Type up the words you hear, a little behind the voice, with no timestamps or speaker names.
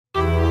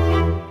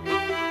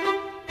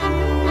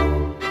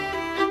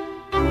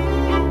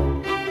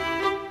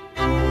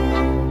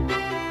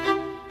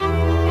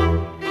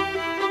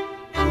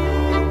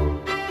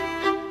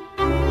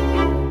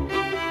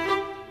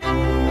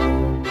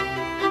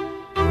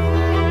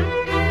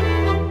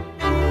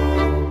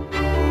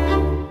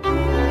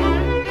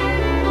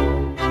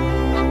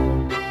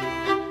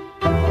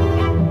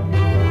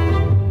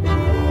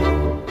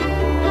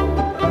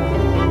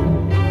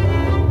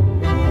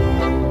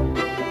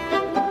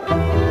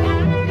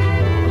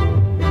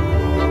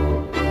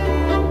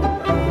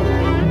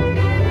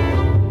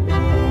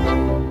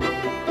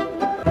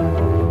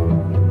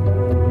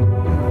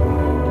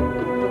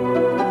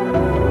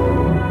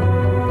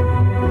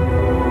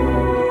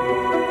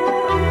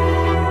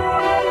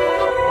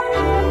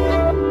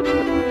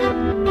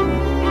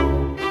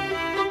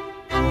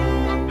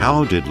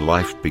How did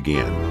life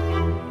begin?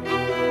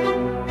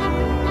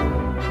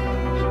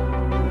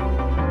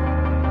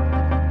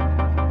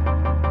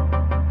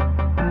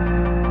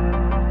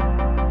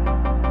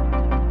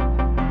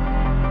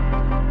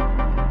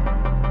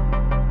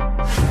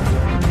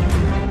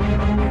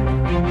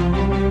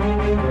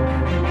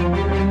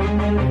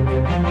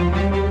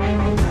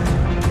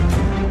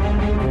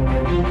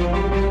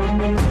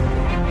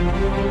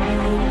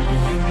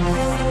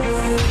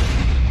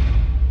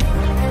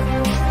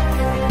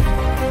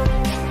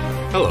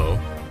 Hello.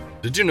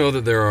 Did you know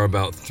that there are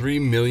about 3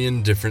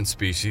 million different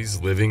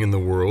species living in the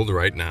world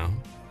right now?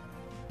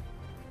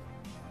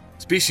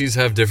 Species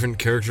have different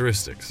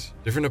characteristics,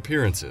 different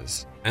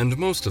appearances, and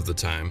most of the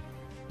time,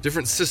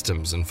 different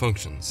systems and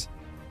functions.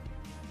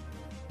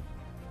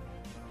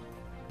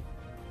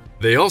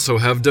 They also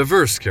have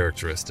diverse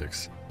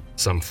characteristics.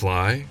 Some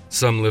fly,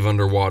 some live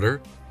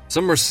underwater,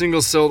 some are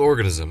single-celled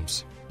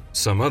organisms.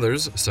 Some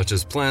others, such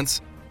as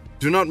plants,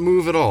 do not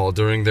move at all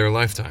during their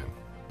lifetime.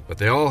 But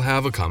they all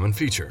have a common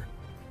feature.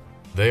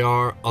 They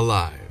are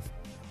alive.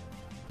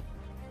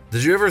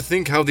 Did you ever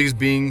think how these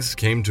beings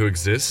came to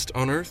exist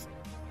on Earth?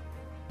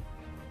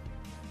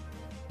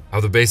 How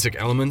the basic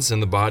elements in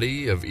the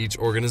body of each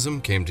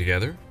organism came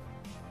together?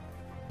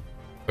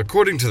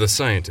 According to the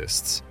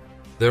scientists,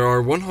 there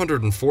are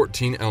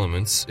 114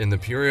 elements in the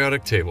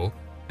periodic table,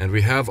 and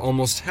we have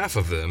almost half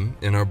of them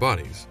in our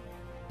bodies.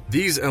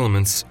 These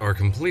elements are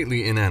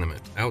completely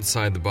inanimate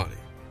outside the body.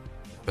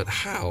 But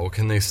how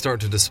can they start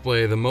to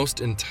display the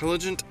most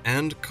intelligent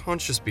and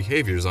conscious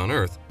behaviors on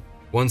Earth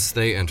once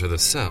they enter the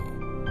cell?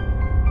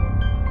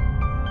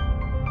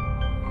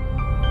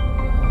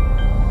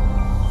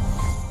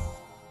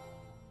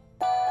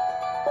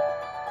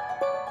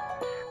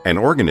 An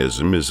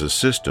organism is a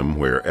system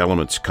where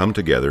elements come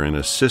together in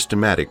a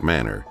systematic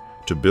manner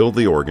to build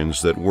the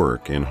organs that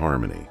work in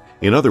harmony.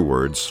 In other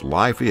words,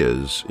 life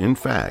is, in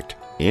fact,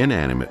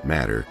 inanimate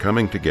matter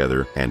coming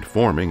together and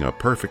forming a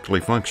perfectly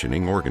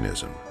functioning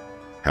organism.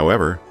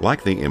 However,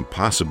 like the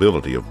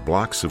impossibility of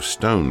blocks of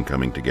stone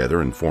coming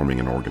together and forming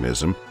an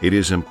organism, it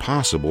is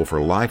impossible for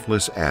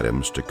lifeless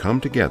atoms to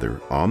come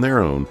together on their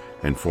own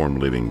and form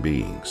living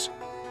beings.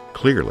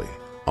 Clearly,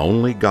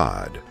 only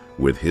God,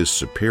 with His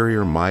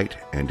superior might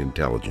and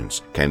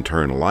intelligence, can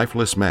turn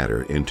lifeless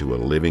matter into a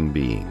living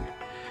being.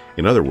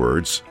 In other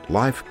words,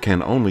 life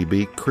can only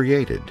be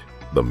created.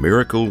 The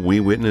miracle we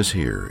witness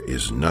here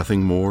is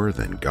nothing more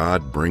than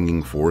God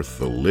bringing forth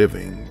the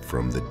living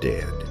from the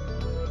dead.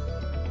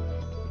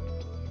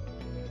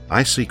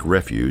 I seek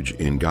refuge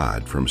in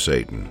God from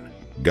Satan.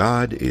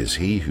 God is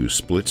He who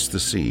splits the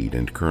seed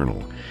and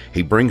kernel.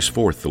 He brings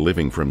forth the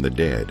living from the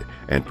dead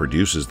and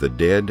produces the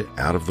dead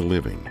out of the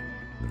living.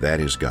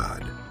 That is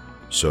God.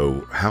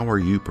 So how are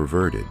you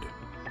perverted?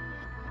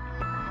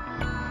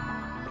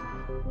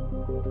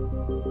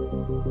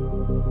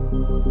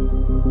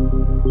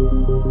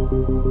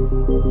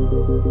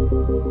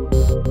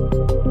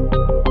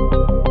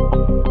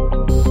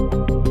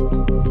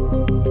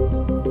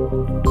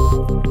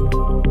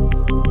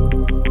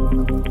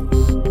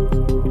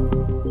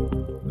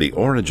 The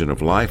origin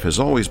of life has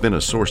always been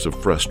a source of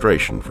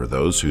frustration for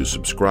those who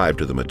subscribe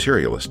to the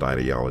materialist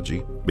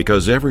ideology,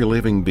 because every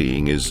living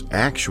being is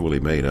actually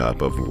made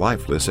up of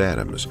lifeless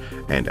atoms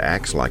and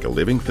acts like a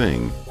living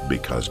thing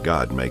because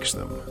God makes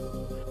them.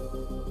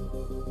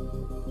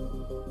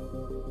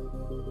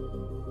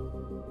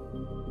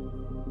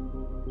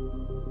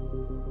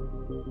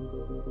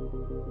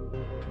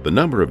 The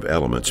number of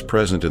elements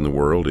present in the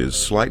world is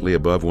slightly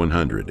above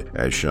 100,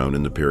 as shown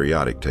in the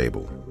periodic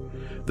table.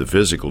 The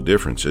physical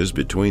differences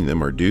between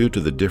them are due to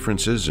the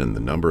differences in the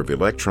number of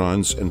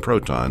electrons and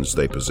protons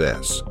they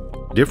possess.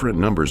 Different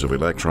numbers of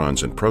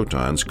electrons and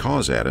protons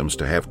cause atoms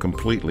to have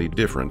completely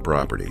different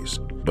properties.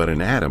 But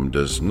an atom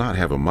does not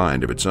have a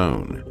mind of its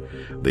own.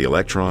 The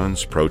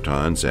electrons,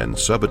 protons, and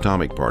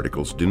subatomic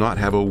particles do not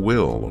have a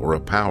will or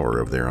a power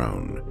of their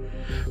own.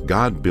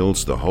 God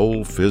builds the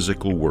whole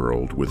physical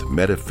world with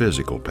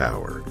metaphysical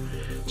power.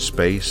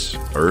 Space,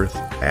 earth,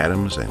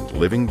 atoms, and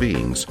living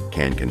beings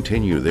can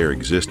continue their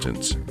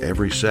existence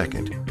every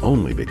second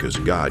only because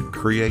God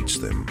creates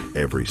them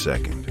every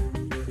second.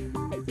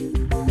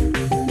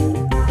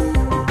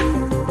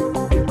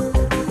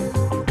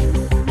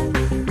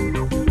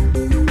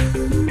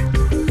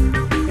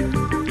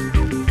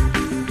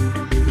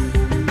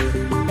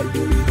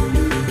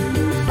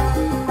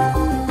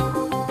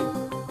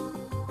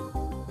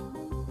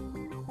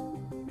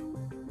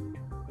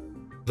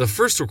 The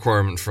first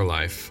requirement for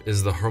life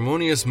is the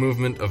harmonious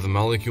movement of the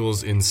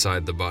molecules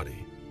inside the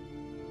body.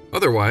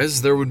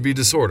 Otherwise, there would be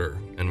disorder,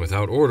 and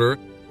without order,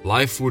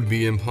 life would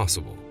be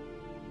impossible.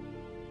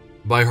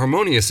 By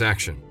harmonious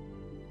action,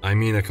 I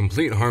mean a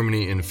complete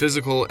harmony in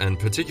physical and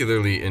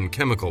particularly in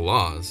chemical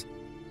laws.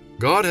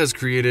 God has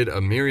created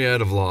a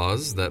myriad of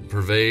laws that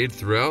pervade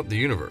throughout the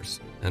universe,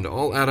 and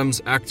all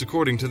atoms act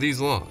according to these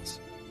laws.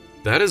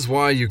 That is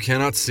why you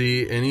cannot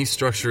see any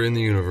structure in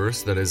the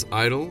universe that is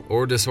idle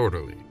or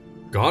disorderly.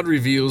 God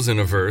reveals in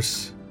a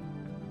verse,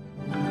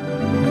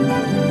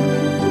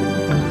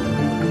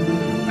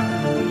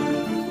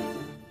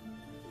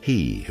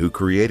 He who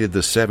created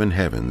the seven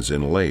heavens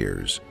in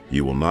layers,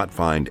 you will not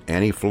find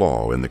any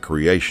flaw in the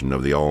creation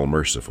of the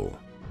All-Merciful.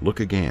 Look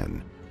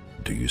again.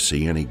 Do you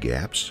see any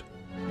gaps?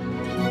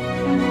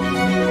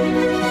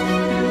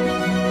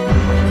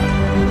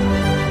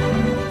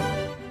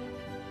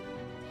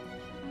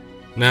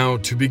 Now,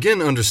 to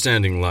begin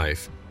understanding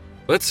life,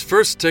 let's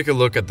first take a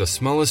look at the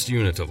smallest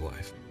unit of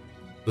life,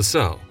 the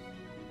cell.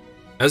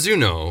 As you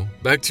know,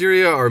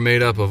 bacteria are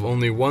made up of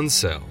only one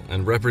cell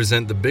and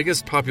represent the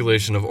biggest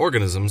population of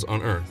organisms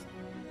on Earth.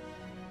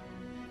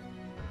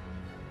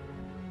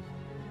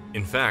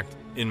 In fact,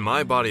 in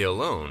my body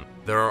alone,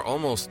 there are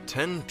almost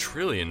 10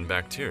 trillion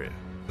bacteria.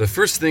 The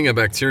first thing a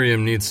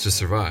bacterium needs to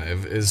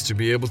survive is to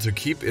be able to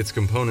keep its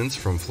components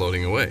from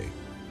floating away.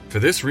 For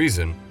this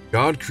reason,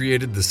 God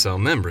created the cell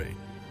membrane,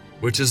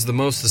 which is the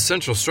most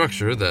essential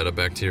structure that a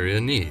bacteria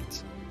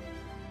needs.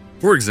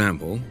 For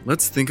example,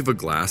 let's think of a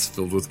glass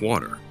filled with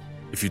water.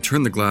 If you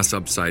turn the glass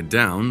upside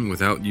down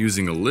without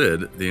using a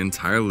lid, the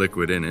entire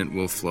liquid in it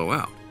will flow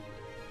out.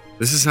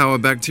 This is how a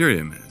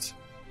bacterium is.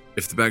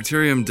 If the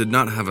bacterium did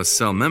not have a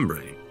cell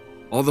membrane,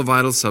 all the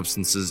vital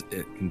substances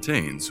it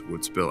contains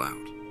would spill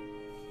out.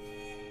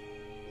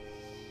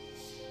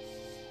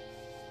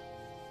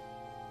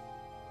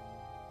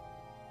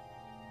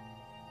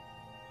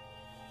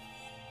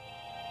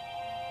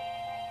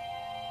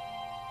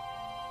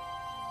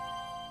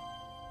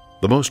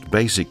 The most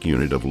basic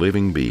unit of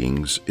living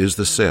beings is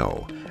the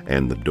cell,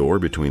 and the door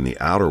between the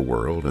outer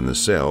world and the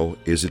cell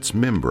is its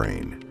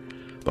membrane.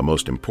 The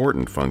most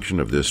important function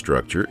of this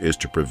structure is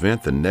to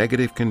prevent the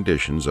negative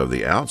conditions of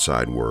the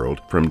outside world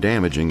from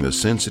damaging the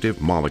sensitive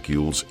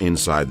molecules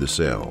inside the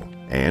cell,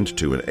 and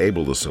to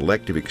enable the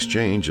selective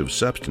exchange of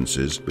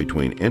substances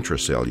between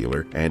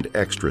intracellular and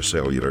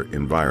extracellular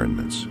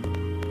environments.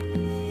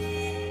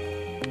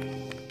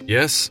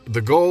 Yes,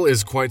 the goal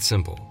is quite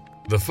simple.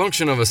 The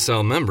function of a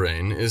cell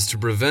membrane is to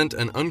prevent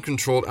an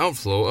uncontrolled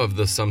outflow of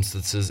the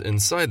substances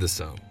inside the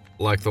cell,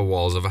 like the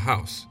walls of a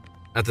house.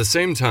 At the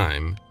same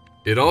time,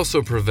 it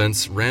also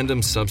prevents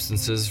random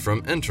substances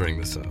from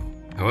entering the cell.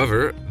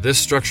 However, this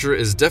structure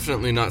is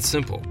definitely not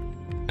simple,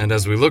 and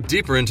as we look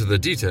deeper into the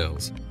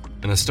details,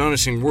 an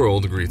astonishing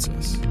world greets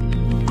us.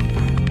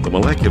 The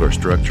molecular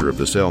structure of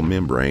the cell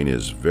membrane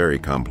is very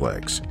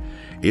complex.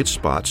 It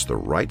spots the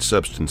right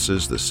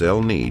substances the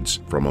cell needs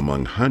from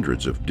among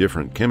hundreds of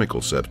different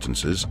chemical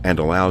substances and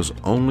allows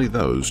only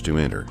those to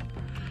enter.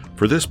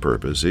 For this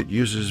purpose, it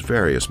uses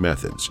various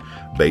methods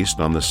based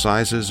on the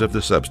sizes of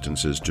the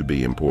substances to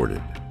be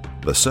imported.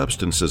 The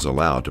substances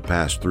allowed to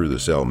pass through the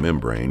cell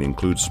membrane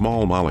include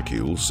small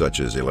molecules such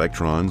as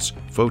electrons,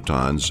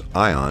 photons,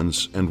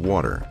 ions, and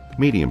water,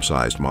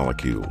 medium-sized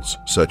molecules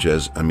such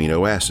as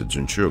amino acids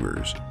and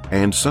sugars,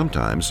 and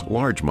sometimes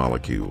large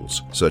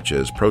molecules such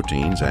as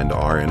proteins and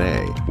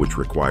RNA, which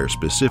require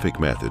specific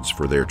methods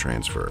for their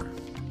transfer.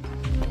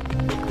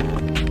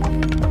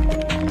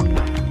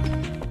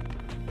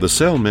 The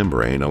cell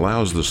membrane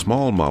allows the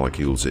small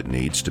molecules it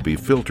needs to be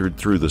filtered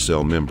through the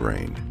cell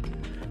membrane.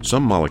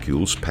 Some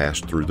molecules pass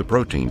through the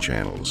protein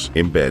channels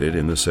embedded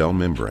in the cell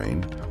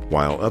membrane,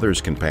 while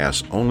others can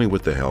pass only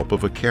with the help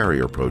of a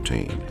carrier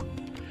protein.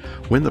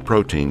 When the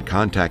protein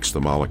contacts the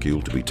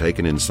molecule to be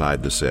taken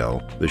inside the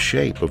cell, the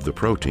shape of the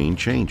protein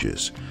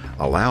changes,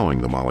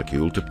 allowing the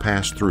molecule to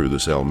pass through the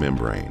cell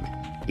membrane.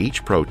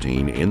 Each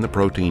protein in the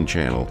protein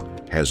channel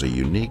has a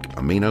unique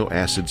amino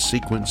acid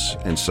sequence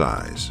and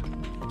size.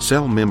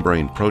 Cell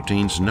membrane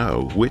proteins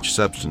know which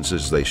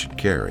substances they should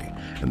carry,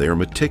 and they are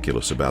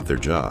meticulous about their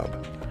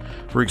job.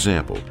 For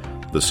example,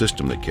 the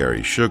system that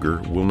carries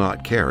sugar will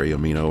not carry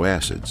amino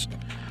acids.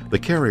 The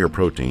carrier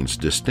proteins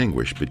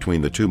distinguish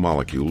between the two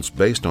molecules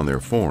based on their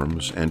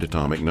forms and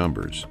atomic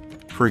numbers.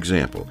 For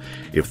example,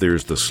 if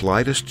there's the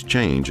slightest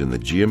change in the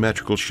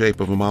geometrical shape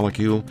of a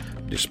molecule,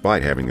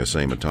 despite having the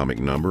same atomic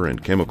number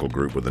and chemical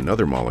group with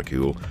another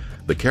molecule,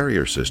 the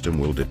carrier system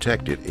will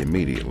detect it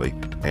immediately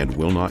and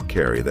will not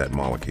carry that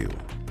molecule.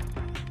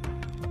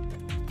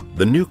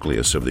 The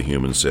nucleus of the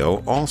human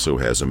cell also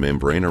has a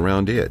membrane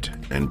around it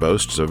and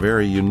boasts a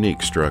very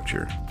unique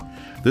structure.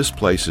 This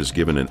place is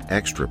given an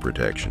extra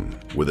protection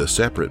with a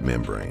separate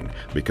membrane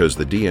because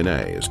the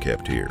DNA is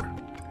kept here.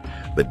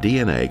 The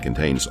DNA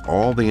contains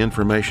all the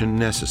information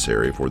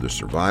necessary for the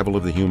survival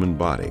of the human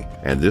body,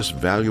 and this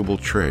valuable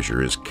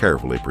treasure is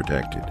carefully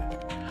protected.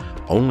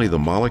 Only the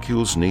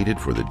molecules needed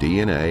for the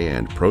DNA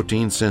and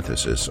protein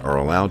synthesis are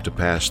allowed to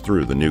pass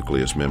through the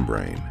nucleus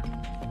membrane.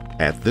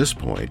 At this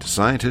point,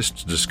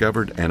 scientists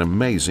discovered an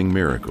amazing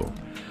miracle.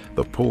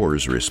 The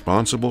pores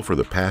responsible for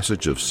the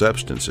passage of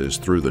substances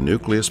through the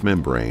nucleus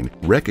membrane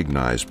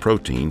recognize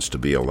proteins to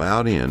be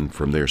allowed in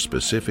from their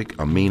specific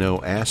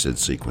amino acid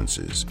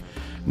sequences.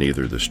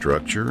 Neither the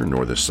structure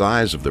nor the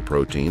size of the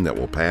protein that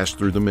will pass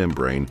through the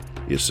membrane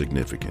is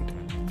significant.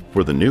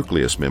 For the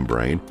nucleus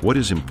membrane, what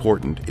is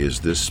important is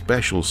this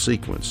special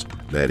sequence,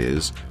 that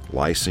is,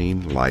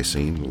 lysine,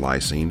 lysine,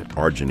 lysine,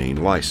 arginine,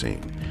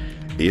 lysine.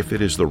 If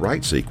it is the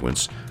right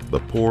sequence, the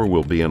pore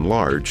will be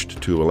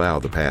enlarged to allow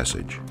the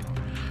passage.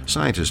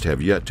 Scientists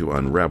have yet to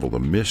unravel the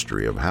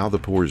mystery of how the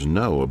pores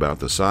know about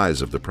the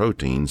size of the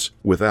proteins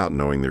without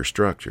knowing their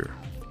structure.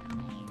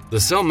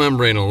 The cell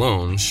membrane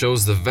alone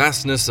shows the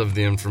vastness of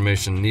the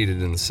information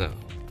needed in the cell.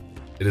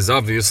 It is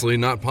obviously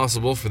not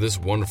possible for this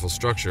wonderful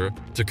structure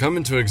to come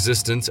into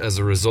existence as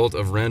a result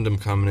of random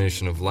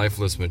combination of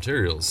lifeless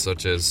materials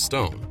such as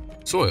stone,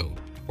 soil,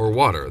 or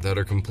water that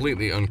are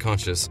completely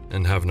unconscious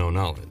and have no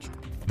knowledge.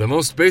 The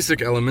most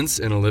basic elements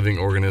in a living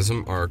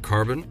organism are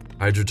carbon,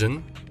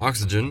 hydrogen,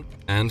 oxygen,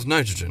 and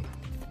nitrogen,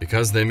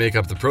 because they make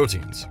up the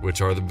proteins, which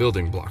are the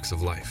building blocks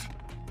of life.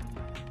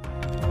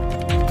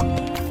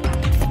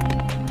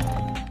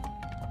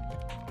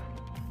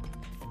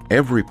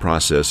 Every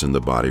process in the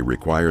body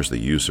requires the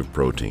use of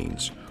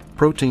proteins.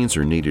 Proteins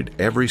are needed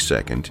every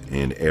second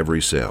in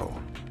every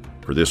cell.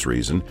 For this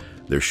reason,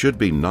 there should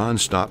be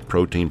non-stop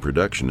protein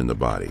production in the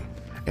body,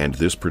 and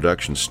this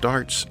production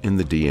starts in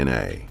the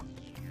DNA.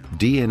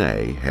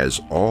 DNA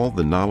has all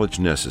the knowledge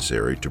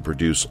necessary to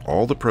produce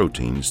all the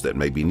proteins that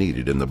may be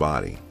needed in the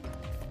body.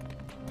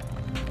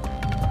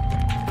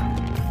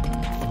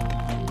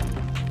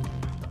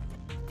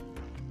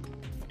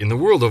 In the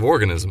world of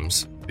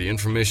organisms, the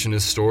information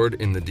is stored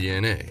in the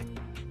DNA.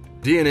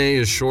 DNA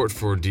is short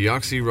for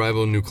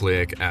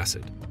deoxyribonucleic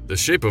acid, the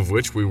shape of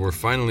which we were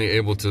finally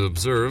able to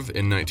observe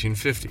in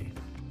 1950.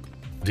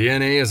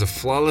 DNA is a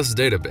flawless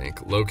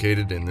databank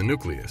located in the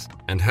nucleus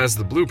and has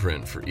the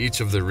blueprint for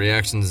each of the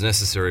reactions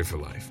necessary for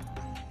life.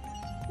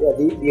 Yeah,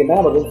 the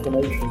amount of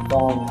information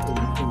found in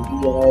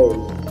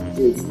DNA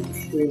is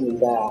extremely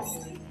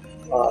vast.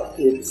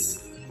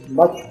 It's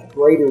much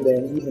greater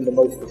than even the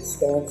most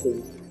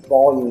expansive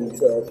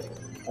volumes of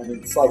an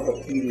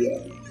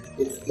encyclopedia.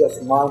 It's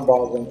just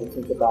mind-boggling to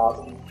think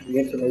about the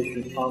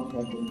information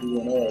content in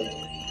DNA.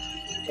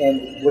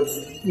 And what's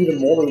even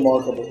more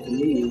remarkable to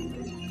me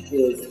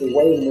is the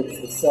way in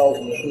which the cell's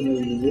machinery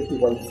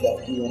manipulates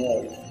that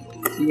DNA.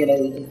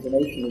 DNA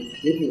information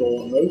is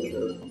digital in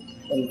nature,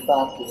 and in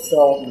fact the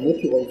cell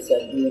manipulates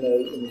that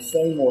DNA in the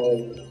same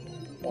way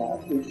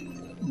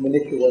in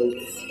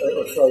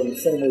the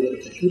same way that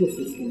the computer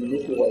system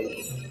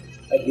manipulates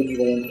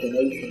digital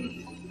information.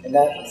 And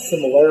that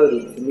similarity,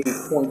 to me,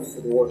 points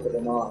to the work of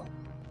the mind.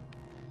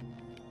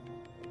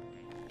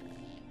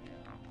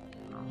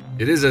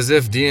 It is as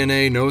if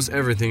DNA knows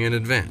everything in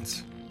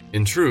advance.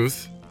 In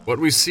truth, what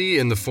we see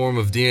in the form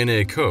of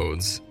DNA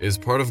codes is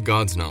part of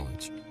God's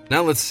knowledge.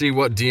 Now let's see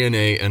what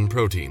DNA and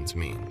proteins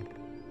mean.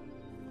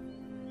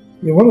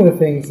 One of the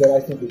things that I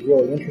think is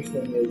really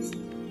interesting is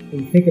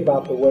when you think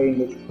about the way in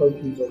which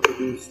proteins are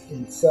produced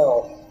in the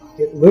cell,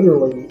 it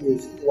literally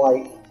is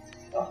like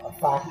a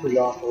factory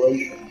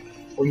operation,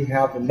 where you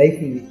have the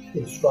making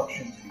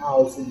instructions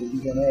housed in the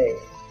DNA,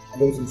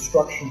 and those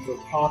instructions are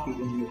copied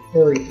and they're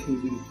carried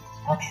to the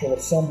actual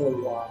assembly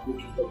line,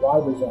 which is the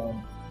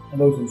ribosome, and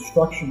those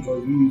instructions are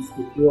used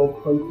to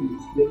build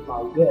proteins bit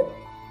by bit.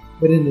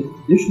 But in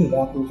addition to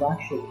that, there's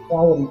actually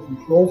quality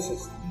control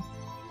systems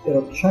that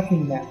are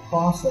checking that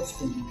process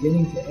from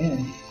beginning to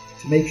end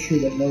to make sure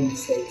that no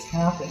mistakes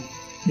happen.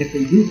 And if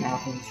they do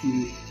happen,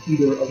 to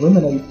either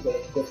eliminate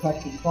the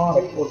defective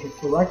product or to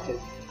correct it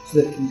so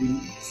that it can be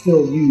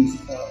still used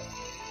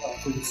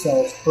for the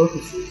cell's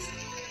purposes.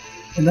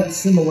 And that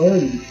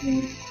similarity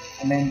between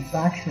a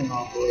manufacturing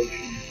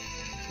operation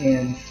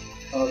and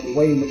the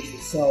way in which the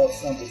cell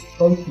assembles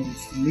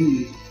proteins, to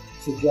me,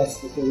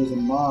 suggests that there is a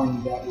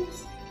mind that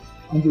is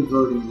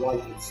undergirding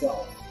life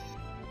itself.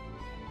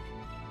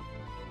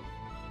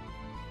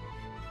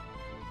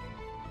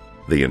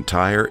 The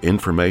entire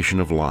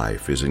information of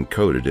life is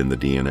encoded in the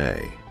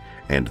DNA,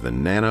 and the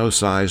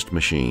nano-sized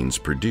machines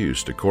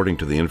produced according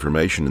to the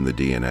information in the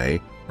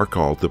DNA are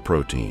called the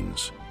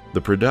proteins. The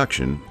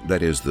production,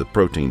 that is the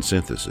protein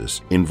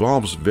synthesis,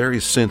 involves very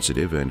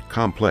sensitive and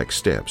complex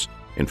steps.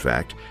 In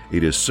fact,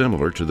 it is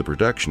similar to the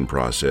production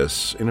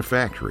process in a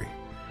factory.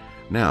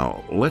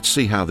 Now, let's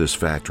see how this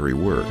factory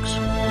works.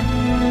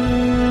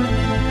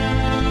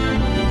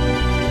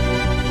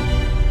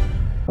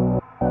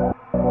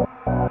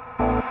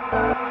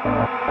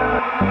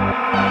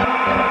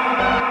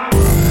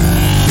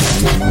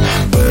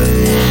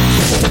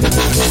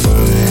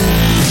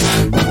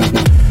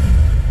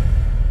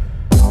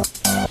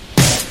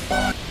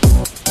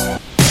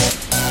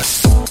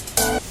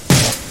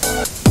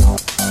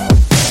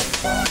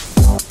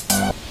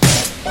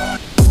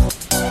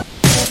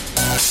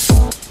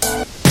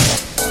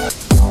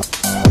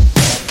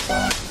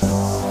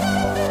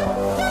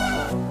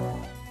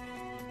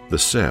 The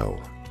cell,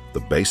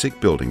 the basic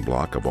building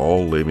block of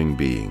all living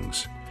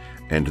beings.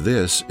 And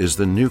this is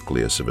the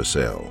nucleus of a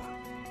cell.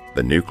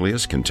 The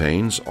nucleus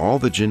contains all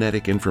the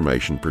genetic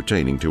information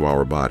pertaining to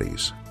our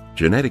bodies.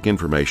 Genetic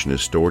information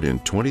is stored in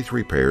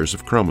 23 pairs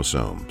of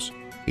chromosomes.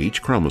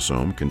 Each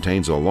chromosome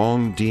contains a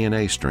long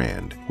DNA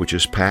strand, which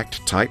is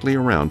packed tightly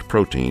around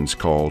proteins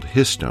called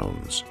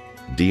histones.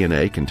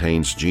 DNA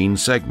contains gene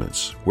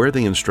segments, where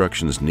the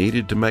instructions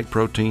needed to make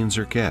proteins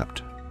are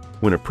kept.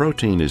 When a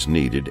protein is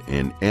needed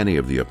in any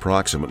of the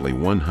approximately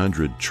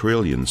 100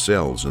 trillion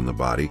cells in the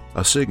body,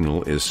 a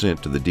signal is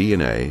sent to the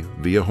DNA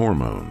via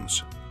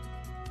hormones.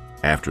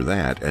 After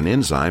that, an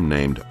enzyme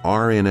named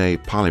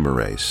RNA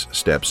polymerase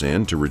steps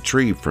in to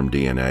retrieve from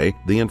DNA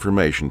the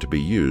information to be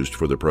used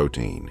for the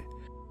protein.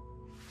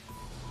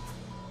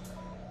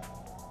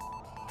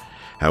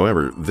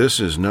 However, this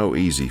is no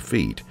easy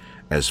feat,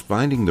 as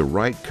finding the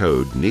right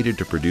code needed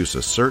to produce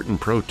a certain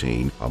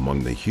protein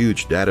among the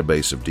huge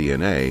database of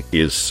DNA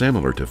is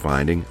similar to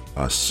finding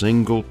a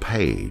single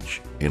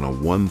page in a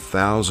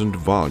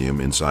 1,000-volume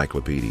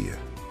encyclopedia.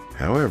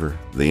 However,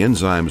 the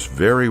enzymes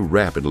very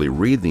rapidly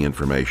read the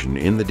information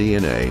in the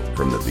DNA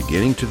from the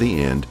beginning to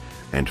the end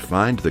and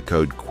find the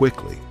code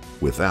quickly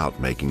without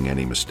making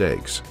any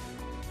mistakes.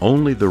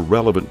 Only the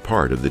relevant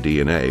part of the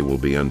DNA will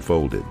be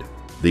unfolded.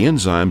 The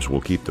enzymes will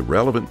keep the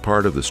relevant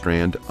part of the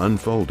strand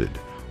unfolded,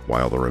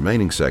 while the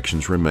remaining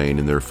sections remain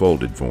in their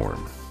folded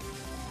form.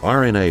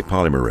 RNA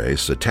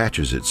polymerase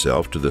attaches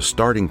itself to the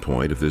starting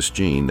point of this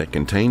gene that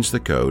contains the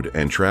code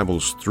and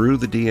travels through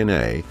the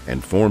DNA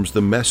and forms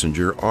the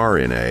messenger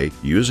RNA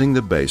using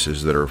the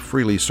bases that are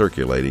freely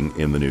circulating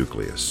in the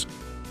nucleus.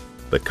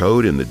 The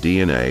code in the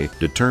DNA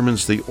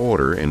determines the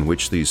order in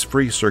which these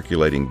free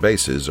circulating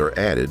bases are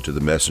added to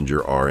the messenger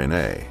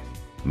RNA.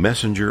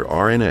 Messenger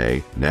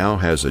RNA now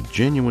has a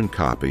genuine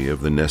copy of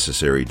the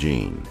necessary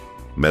gene.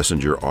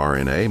 Messenger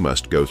RNA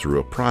must go through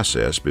a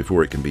process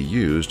before it can be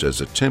used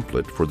as a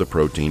template for the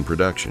protein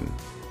production.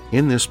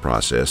 In this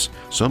process,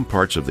 some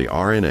parts of the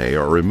RNA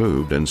are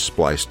removed and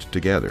spliced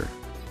together.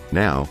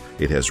 Now,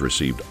 it has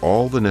received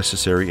all the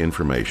necessary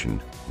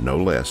information, no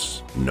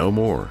less, no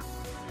more.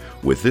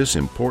 With this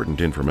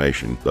important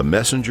information, the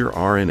messenger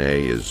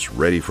RNA is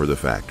ready for the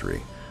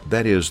factory,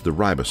 that is, the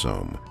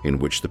ribosome, in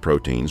which the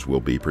proteins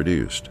will be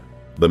produced.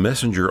 The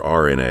messenger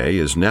RNA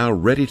is now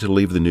ready to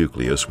leave the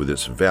nucleus with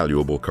its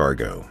valuable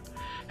cargo.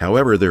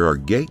 However, there are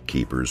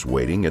gatekeepers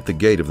waiting at the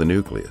gate of the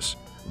nucleus.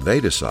 They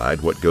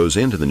decide what goes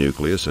into the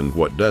nucleus and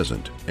what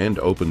doesn't, and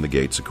open the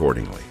gates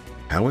accordingly.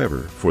 However,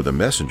 for the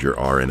messenger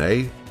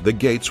RNA, the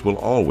gates will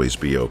always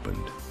be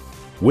opened.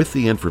 With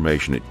the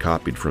information it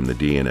copied from the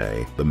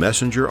DNA, the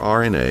messenger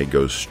RNA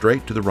goes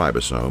straight to the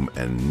ribosome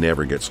and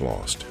never gets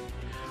lost.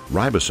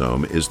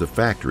 Ribosome is the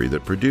factory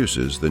that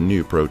produces the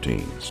new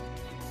proteins.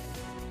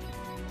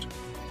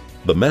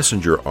 The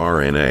messenger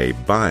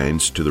RNA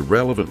binds to the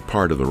relevant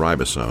part of the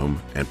ribosome,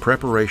 and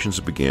preparations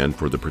begin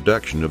for the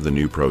production of the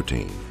new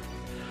protein.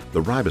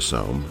 The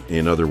ribosome,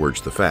 in other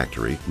words the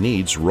factory,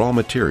 needs raw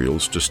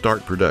materials to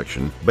start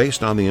production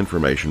based on the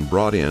information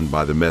brought in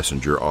by the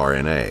messenger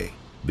RNA.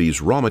 These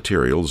raw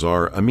materials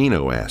are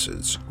amino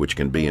acids, which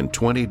can be in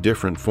 20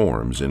 different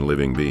forms in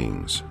living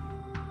beings.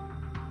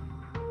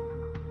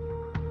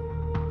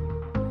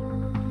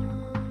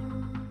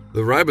 The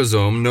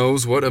ribosome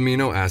knows what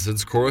amino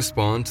acids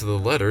correspond to the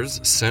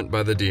letters sent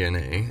by the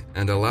DNA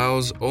and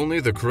allows only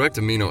the correct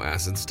amino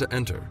acids to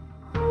enter.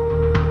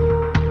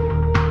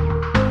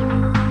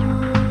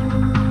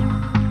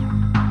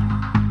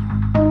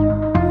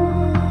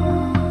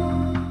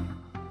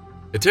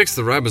 It takes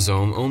the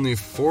ribosome only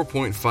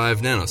 4.5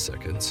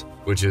 nanoseconds,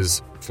 which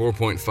is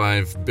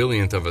 4.5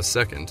 billionth of a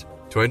second,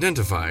 to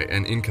identify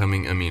an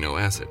incoming amino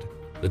acid.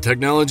 The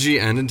technology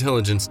and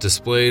intelligence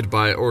displayed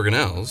by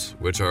organelles,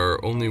 which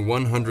are only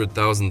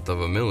 100,000th of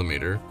a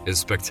millimeter, is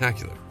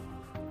spectacular.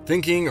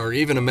 Thinking or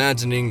even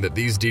imagining that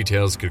these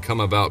details could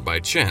come about by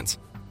chance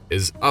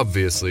is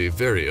obviously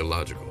very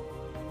illogical.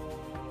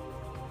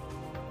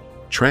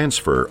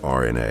 Transfer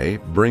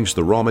RNA brings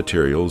the raw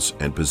materials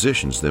and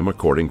positions them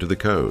according to the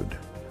code.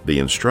 The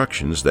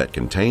instructions that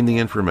contain the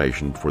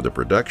information for the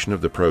production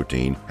of the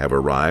protein have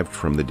arrived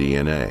from the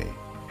DNA.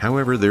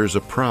 However, there's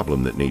a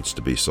problem that needs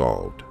to be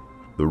solved.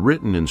 The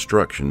written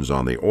instructions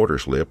on the order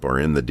slip are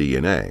in the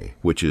DNA,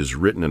 which is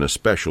written in a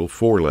special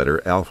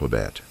 4-letter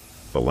alphabet.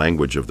 The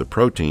language of the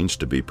proteins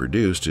to be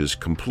produced is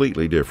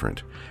completely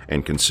different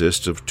and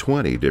consists of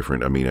 20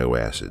 different amino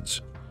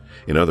acids.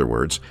 In other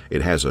words,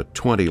 it has a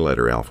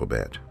 20-letter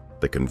alphabet.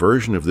 The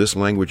conversion of this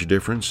language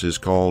difference is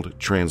called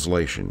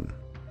translation.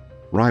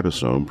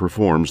 Ribosome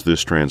performs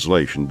this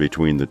translation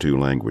between the two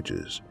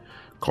languages.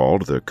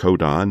 Called the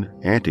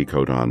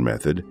codon-anticodon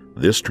method,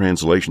 this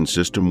translation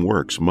system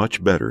works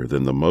much better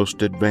than the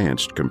most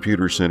advanced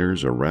computer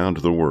centers around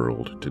the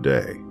world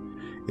today.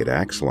 It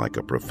acts like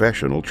a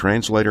professional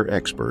translator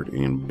expert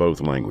in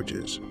both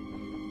languages.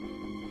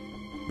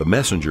 The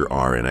messenger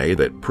RNA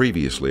that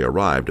previously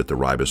arrived at the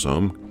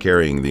ribosome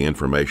carrying the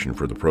information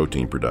for the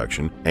protein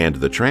production and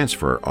the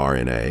transfer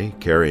RNA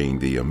carrying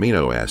the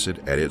amino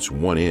acid at its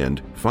one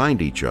end find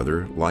each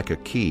other like a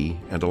key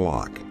and a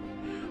lock.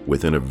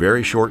 Within a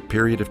very short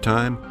period of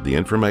time, the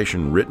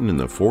information written in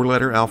the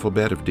 4-letter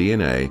alphabet of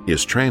DNA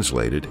is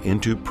translated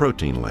into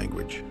protein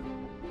language.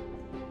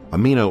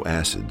 Amino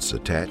acids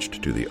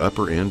attached to the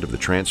upper end of the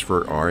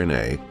transfer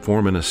RNA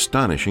form an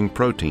astonishing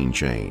protein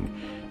chain,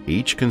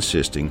 each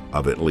consisting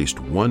of at least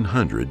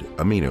 100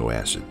 amino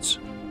acids.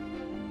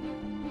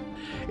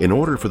 In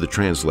order for the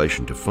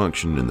translation to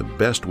function in the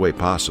best way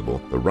possible,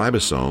 the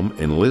ribosome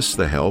enlists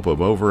the help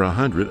of over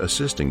 100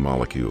 assisting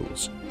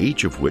molecules,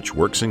 each of which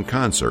works in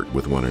concert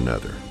with one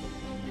another.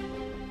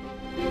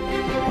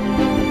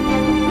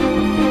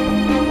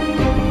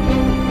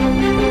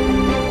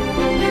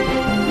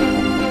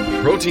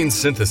 Protein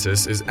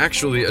synthesis is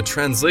actually a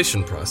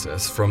translation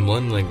process from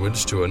one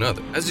language to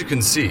another. As you can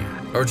see,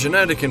 our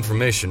genetic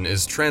information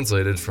is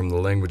translated from the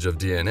language of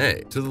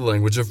DNA to the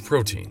language of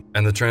protein,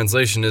 and the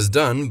translation is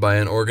done by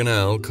an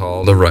organelle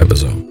called a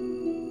ribosome.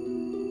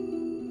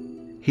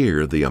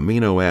 Here, the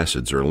amino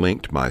acids are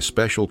linked by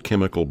special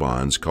chemical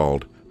bonds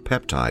called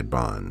peptide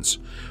bonds,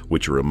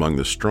 which are among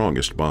the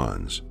strongest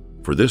bonds.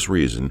 For this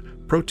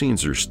reason,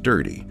 proteins are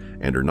sturdy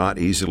and are not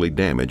easily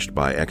damaged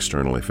by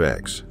external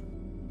effects.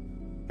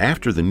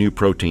 After the new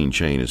protein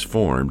chain is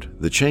formed,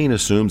 the chain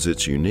assumes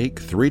its unique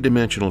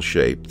three-dimensional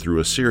shape through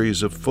a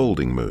series of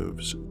folding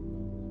moves.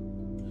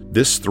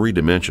 This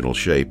three-dimensional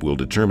shape will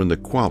determine the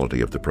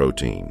quality of the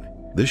protein.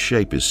 This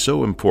shape is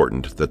so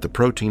important that the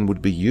protein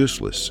would be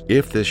useless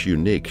if this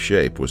unique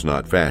shape was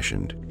not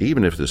fashioned,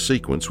 even if the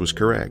sequence was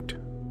correct.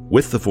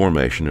 With the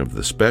formation of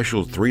the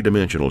special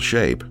three-dimensional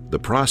shape, the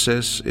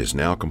process is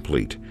now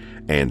complete,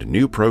 and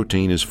new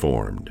protein is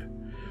formed.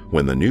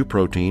 When the new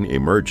protein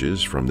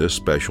emerges from this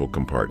special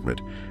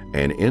compartment,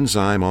 an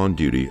enzyme on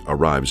duty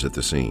arrives at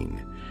the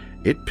scene.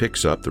 It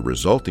picks up the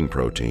resulting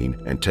protein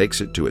and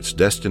takes it to its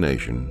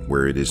destination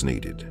where it is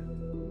needed.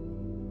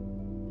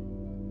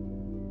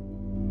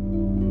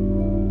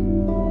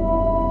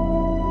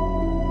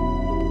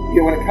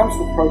 When it comes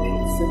to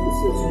protein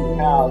synthesis, you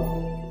have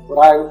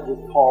what I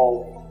would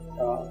call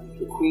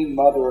the queen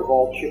mother of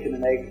all chicken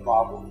and egg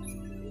problems.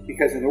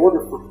 Because in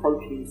order for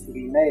proteins to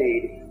be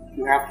made,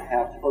 you have to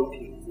have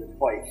proteins in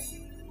place.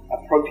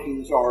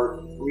 Proteins are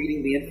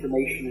reading the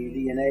information in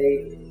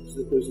DNA so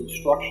that those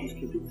instructions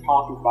can be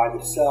copied by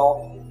the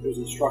cell. Those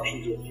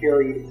instructions are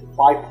carried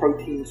by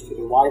proteins to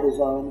the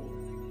ribosome.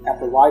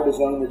 At the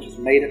ribosome, which is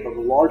made up of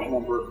a large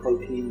number of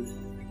proteins,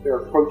 there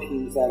are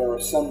proteins that are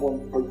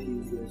assembling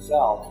proteins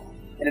themselves.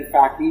 And in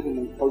fact, even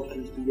when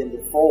proteins begin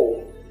to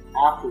fold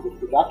after their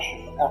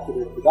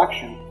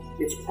production,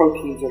 it's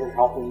proteins that are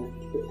helping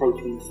the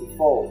proteins to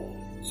fold.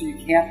 So you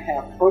can't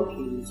have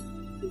proteins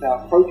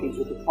without proteins,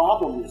 but the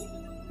problem is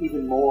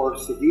even more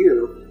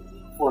severe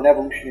for an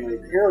evolutionary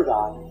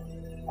paradigm,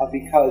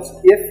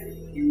 because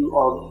if you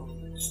are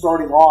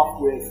starting off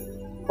with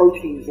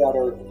proteins that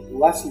are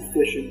less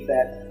efficient,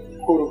 that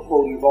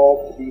quote-unquote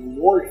evolved to be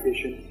more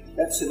efficient,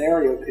 that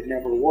scenario could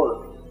never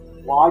work.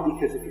 Why?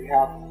 Because if you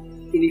have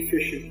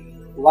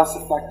inefficient, less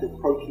effective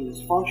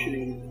proteins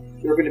functioning,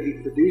 they're going to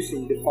be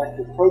producing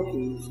defective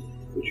proteins,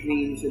 which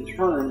means in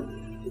turn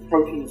the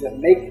proteins that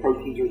make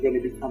proteins are going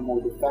to become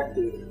more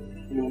defective.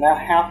 And when that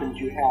happens,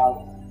 you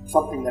have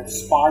something that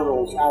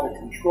spirals out of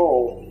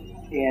control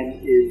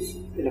and is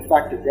in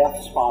effect a death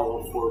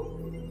spiral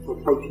for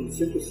protein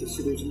synthesis.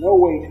 So there's no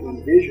way to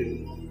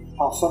envision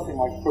how something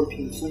like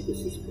protein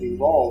synthesis could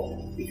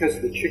evolve because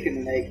of the chicken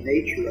and egg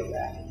nature of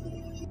that.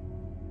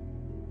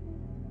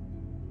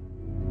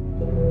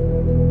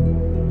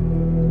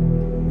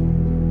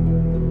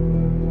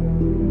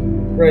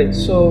 Right,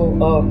 so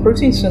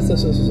protein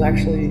synthesis is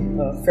actually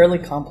a fairly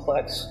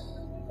complex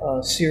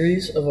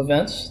series of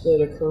events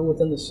that occur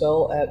within the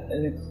cell at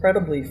an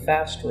incredibly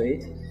fast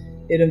rate.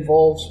 It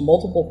involves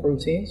multiple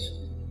proteins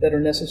that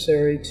are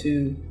necessary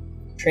to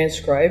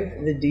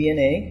transcribe the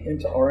DNA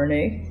into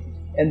RNA,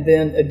 and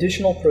then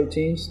additional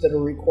proteins that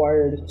are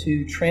required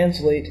to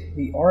translate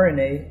the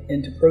RNA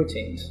into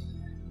proteins.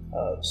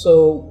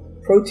 So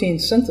protein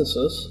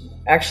synthesis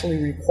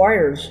actually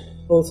requires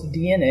both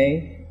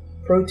DNA,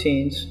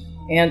 proteins,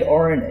 and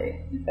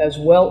RNA, as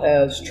well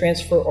as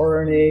transfer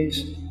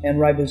RNAs and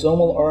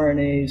ribosomal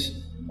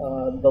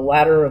RNAs, the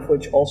latter of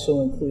which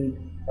also include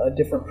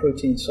different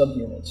protein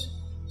subunits.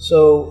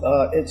 So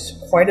it's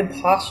quite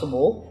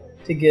impossible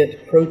to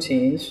get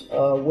proteins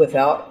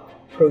without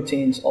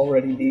proteins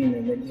already being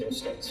in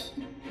existence.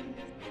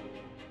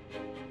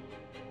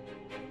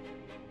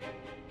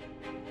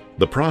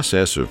 The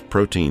process of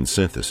protein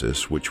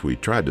synthesis, which we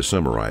tried to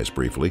summarize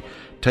briefly,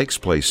 takes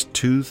place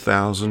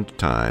 2,000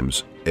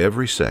 times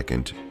every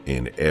second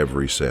in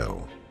every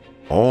cell.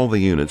 All the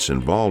units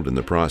involved in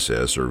the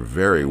process are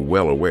very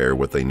well aware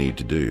what they need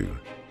to do.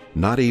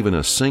 Not even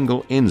a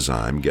single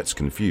enzyme gets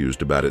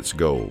confused about its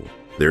goal.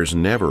 There's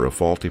never a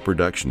faulty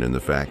production in the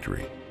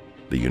factory.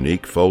 The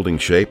unique folding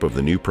shape of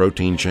the new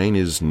protein chain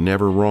is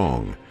never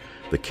wrong.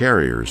 The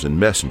carriers and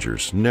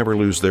messengers never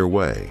lose their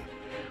way.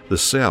 The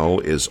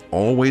cell is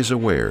always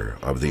aware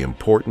of the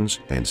importance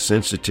and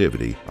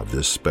sensitivity of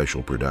this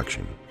special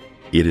production.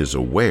 It is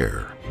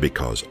aware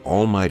because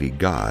Almighty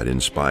God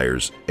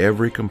inspires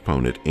every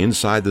component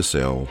inside the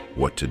cell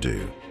what to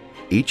do.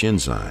 Each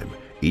enzyme,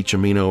 each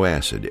amino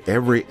acid,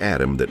 every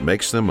atom that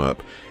makes them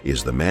up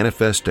is the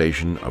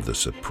manifestation of the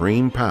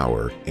supreme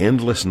power,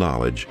 endless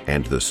knowledge,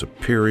 and the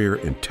superior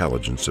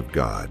intelligence of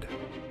God.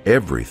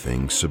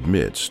 Everything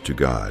submits to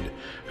God,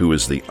 who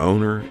is the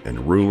owner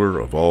and ruler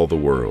of all the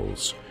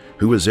worlds,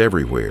 who is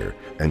everywhere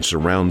and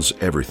surrounds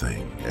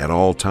everything at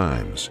all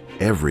times.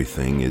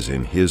 Everything is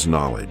in His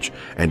knowledge,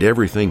 and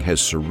everything has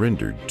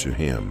surrendered to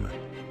Him.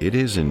 It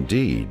is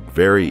indeed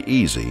very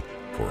easy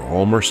for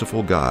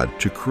all-merciful God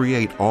to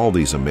create all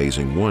these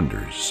amazing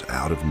wonders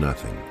out of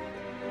nothing.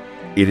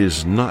 It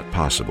is not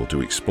possible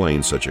to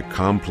explain such a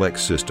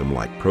complex system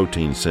like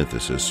protein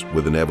synthesis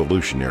with an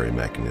evolutionary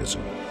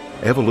mechanism.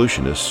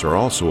 Evolutionists are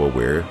also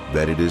aware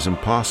that it is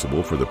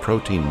impossible for the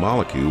protein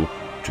molecule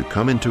to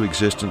come into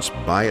existence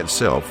by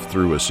itself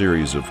through a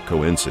series of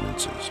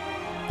coincidences.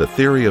 The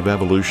theory of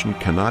evolution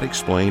cannot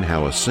explain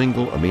how a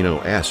single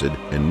amino acid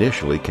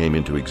initially came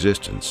into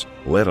existence,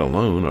 let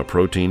alone a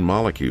protein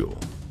molecule.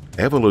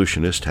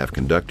 Evolutionists have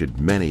conducted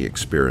many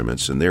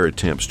experiments in their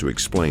attempts to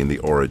explain the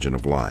origin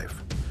of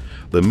life.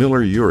 The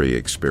Miller-Urey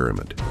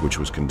experiment, which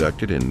was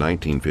conducted in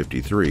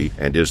 1953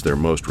 and is their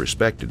most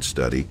respected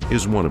study,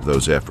 is one of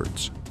those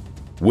efforts.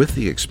 With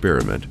the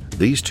experiment,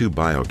 these two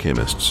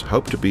biochemists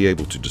hope to be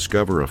able to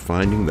discover a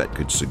finding that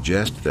could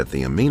suggest that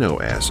the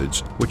amino acids,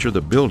 which are the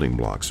building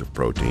blocks of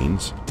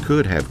proteins,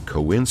 could have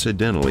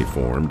coincidentally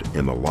formed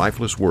in the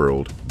lifeless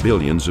world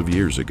billions of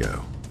years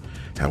ago.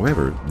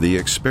 However, the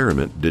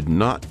experiment did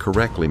not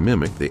correctly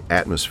mimic the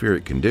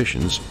atmospheric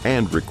conditions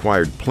and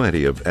required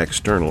plenty of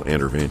external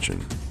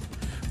intervention.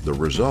 The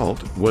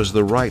result was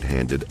the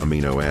right-handed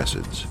amino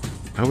acids.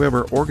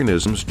 However,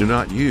 organisms do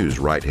not use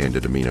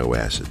right-handed amino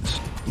acids.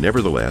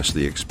 Nevertheless,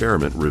 the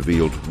experiment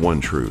revealed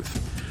one truth: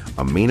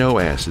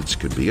 amino acids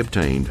could be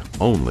obtained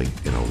only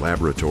in a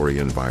laboratory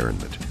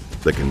environment,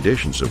 the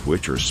conditions of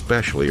which are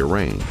specially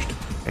arranged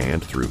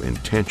and through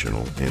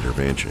intentional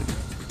intervention.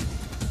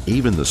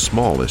 Even the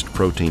smallest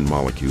protein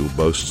molecule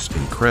boasts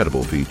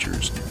incredible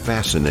features,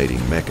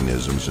 fascinating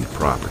mechanisms and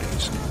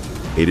properties.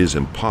 It is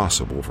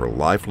impossible for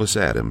lifeless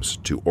atoms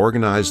to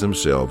organize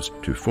themselves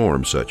to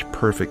form such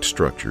perfect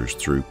structures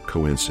through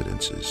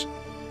coincidences.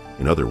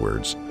 In other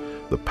words,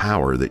 the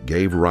power that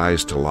gave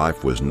rise to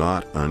life was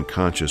not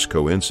unconscious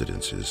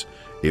coincidences,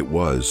 it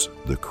was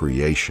the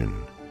creation.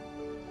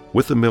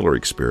 With the Miller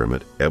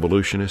experiment,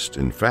 evolutionists,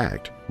 in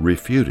fact,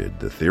 refuted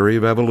the theory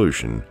of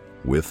evolution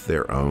with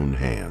their own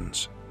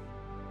hands.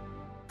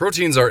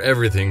 Proteins are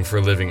everything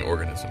for living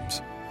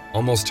organisms.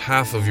 Almost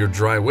half of your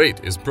dry weight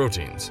is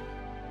proteins.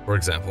 For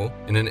example,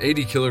 in an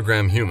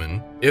 80-kilogram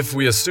human, if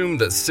we assume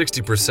that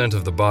 60%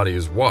 of the body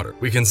is water,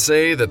 we can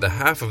say that the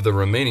half of the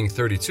remaining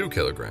 32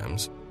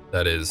 kilograms,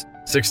 that is,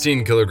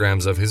 16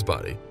 kilograms of his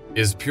body,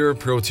 is pure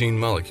protein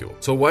molecule.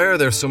 So why are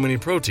there so many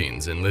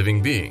proteins in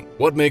living being?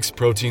 What makes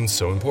proteins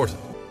so important?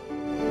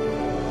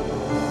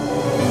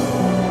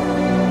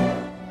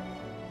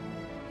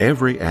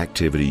 Every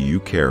activity you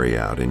carry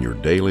out in your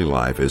daily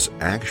life is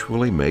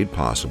actually made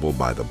possible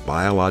by the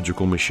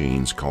biological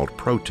machines called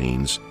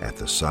proteins at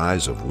the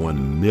size of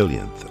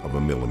 1/1,000,000th of a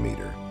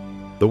millimeter.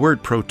 The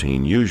word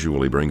protein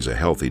usually brings a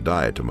healthy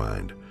diet to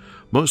mind.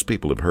 Most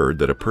people have heard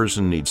that a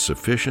person needs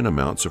sufficient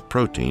amounts of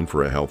protein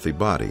for a healthy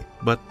body,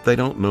 but they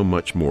don't know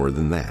much more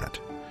than that.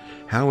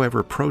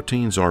 However,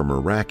 proteins are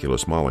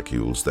miraculous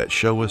molecules that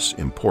show us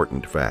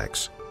important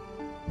facts.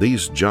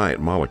 These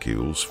giant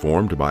molecules,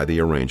 formed by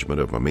the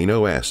arrangement of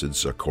amino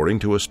acids according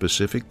to a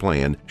specific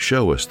plan,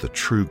 show us the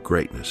true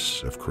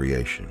greatness of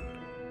creation.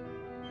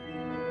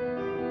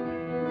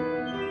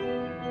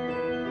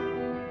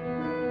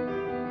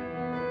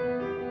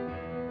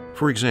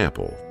 For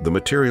example, the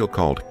material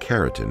called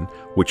keratin,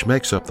 which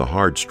makes up the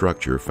hard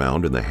structure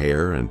found in the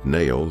hair and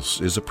nails,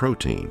 is a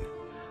protein.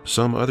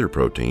 Some other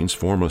proteins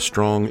form a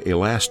strong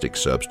elastic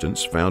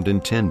substance found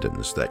in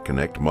tendons that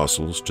connect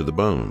muscles to the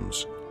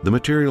bones. The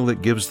material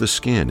that gives the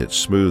skin its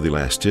smooth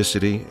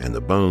elasticity and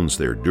the bones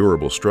their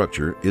durable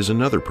structure is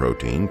another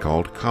protein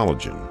called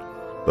collagen.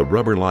 The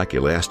rubber-like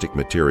elastic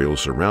material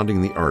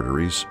surrounding the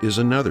arteries is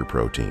another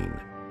protein.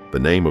 The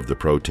name of the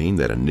protein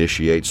that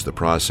initiates the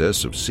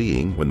process of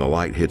seeing when the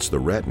light hits the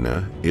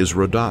retina is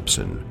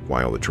rhodopsin,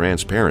 while the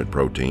transparent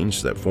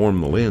proteins that form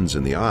the lens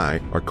in the eye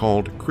are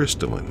called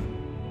crystallin.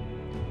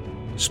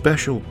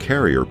 Special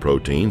carrier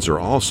proteins are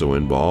also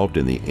involved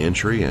in the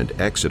entry and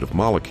exit of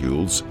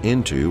molecules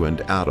into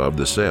and out of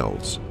the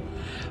cells.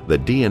 The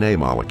DNA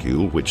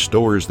molecule, which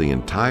stores the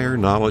entire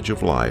knowledge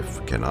of life,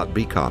 cannot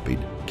be copied,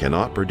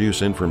 cannot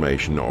produce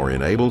information or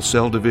enable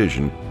cell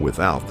division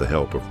without the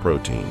help of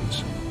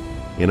proteins.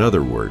 In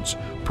other words,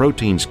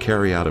 proteins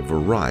carry out a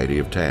variety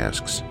of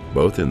tasks,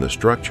 both in the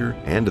structure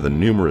and the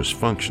numerous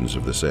functions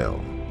of the cell.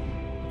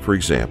 For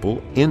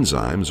example,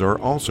 enzymes are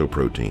also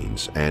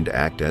proteins and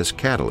act as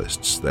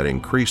catalysts that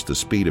increase the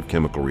speed of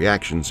chemical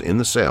reactions in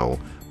the cell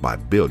by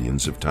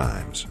billions of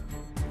times.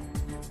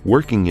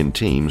 Working in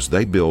teams,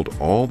 they build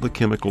all the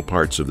chemical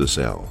parts of the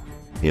cell.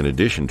 In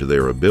addition to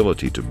their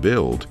ability to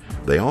build,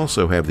 they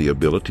also have the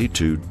ability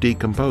to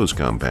decompose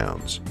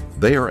compounds.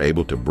 They are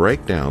able to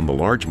break down the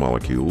large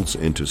molecules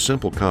into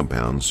simple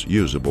compounds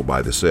usable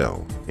by the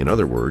cell. In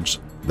other words,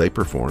 they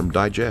perform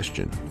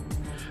digestion.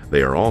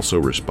 They are also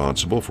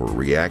responsible for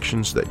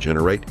reactions that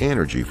generate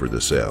energy for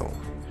the cell.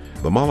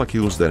 The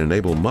molecules that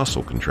enable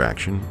muscle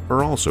contraction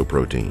are also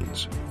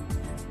proteins.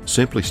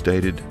 Simply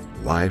stated,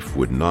 life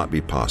would not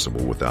be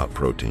possible without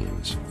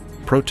proteins.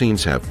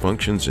 Proteins have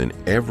functions in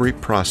every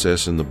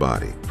process in the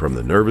body, from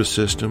the nervous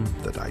system,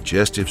 the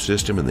digestive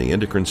system, and the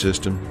endocrine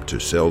system to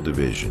cell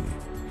division.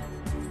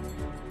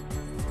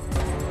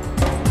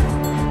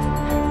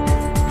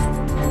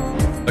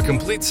 A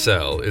complete complete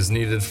cell is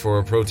needed for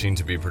a protein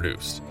to be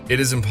produced. It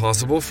is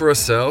impossible for a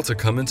cell to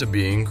come into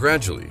being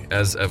gradually,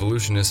 as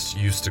evolutionists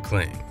used to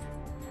claim.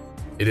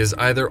 It is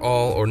either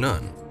all or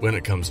none when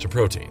it comes to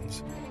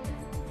proteins.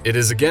 It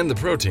is again the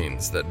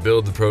proteins that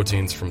build the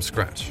proteins from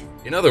scratch.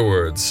 In other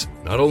words,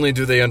 not only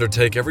do they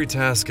undertake every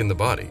task in the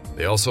body,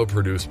 they also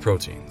produce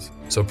proteins.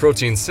 So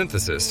protein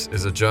synthesis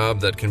is a job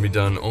that can be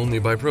done only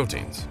by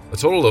proteins. A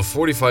total of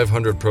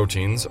 4,500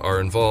 proteins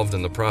are involved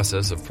in the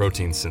process of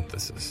protein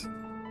synthesis.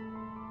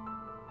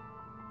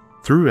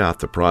 Throughout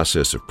the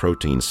process of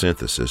protein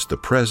synthesis, the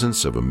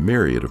presence of a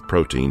myriad of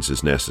proteins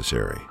is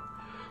necessary.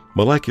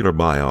 Molecular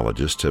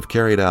biologists have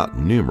carried out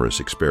numerous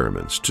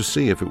experiments to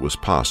see if it was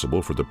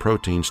possible for the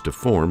proteins to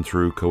form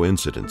through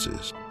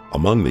coincidences.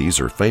 Among these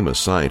are famous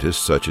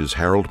scientists such as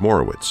Harold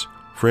Morowitz,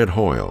 Fred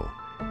Hoyle,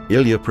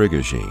 Ilya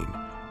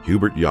Prigogine,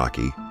 Hubert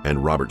Yockey,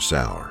 and Robert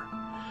Sauer.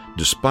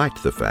 Despite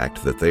the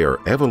fact that they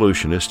are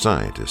evolutionist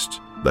scientists,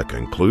 the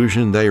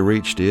conclusion they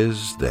reached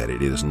is that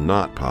it is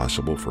not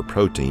possible for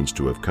proteins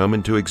to have come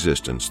into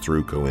existence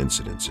through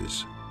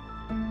coincidences.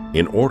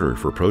 In order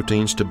for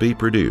proteins to be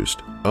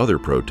produced, other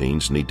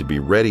proteins need to be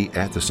ready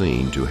at the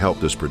scene to help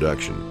this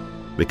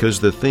production,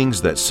 because the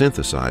things that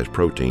synthesize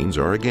proteins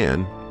are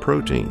again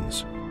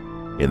proteins.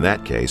 In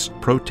that case,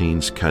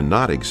 proteins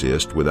cannot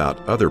exist without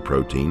other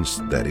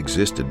proteins that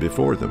existed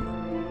before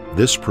them.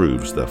 This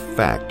proves the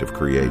fact of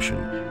creation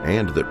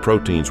and that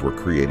proteins were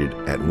created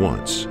at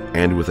once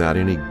and without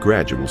any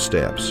gradual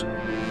steps.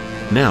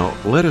 Now,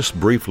 let us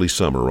briefly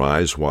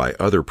summarize why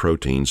other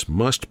proteins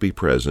must be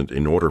present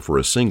in order for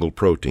a single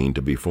protein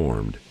to be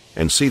formed,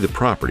 and see the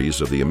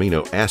properties of the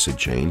amino acid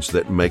chains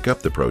that make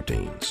up the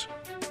proteins.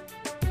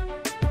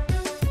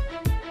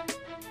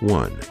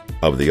 1.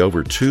 Of the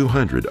over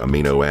 200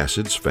 amino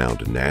acids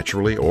found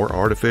naturally or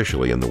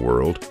artificially in the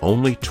world,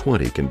 only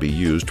 20 can be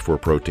used for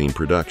protein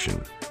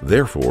production.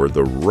 Therefore,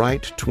 the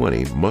right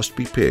 20 must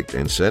be picked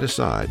and set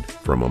aside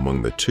from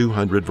among the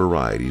 200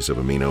 varieties of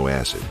amino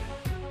acid.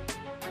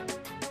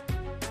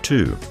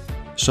 2.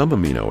 Some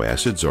amino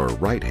acids are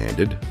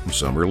right-handed,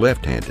 some are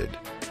left-handed.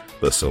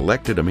 The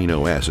selected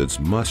amino acids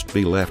must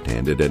be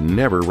left-handed and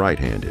never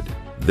right-handed.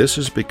 This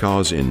is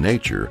because in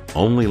nature,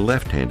 only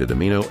left-handed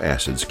amino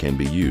acids can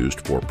be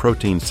used for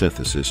protein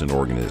synthesis in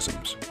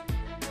organisms.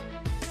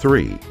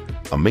 3.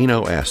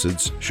 Amino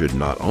acids should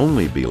not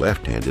only be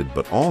left-handed,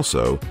 but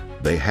also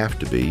they have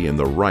to be in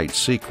the right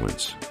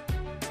sequence.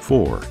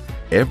 4.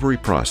 Every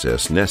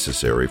process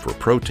necessary for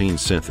protein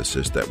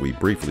synthesis that we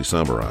briefly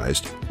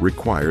summarized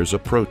requires a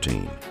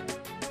protein.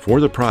 For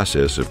the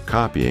process of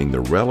copying the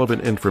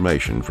relevant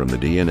information from the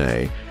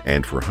DNA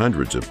and for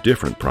hundreds of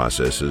different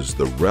processes,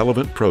 the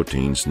relevant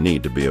proteins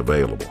need to be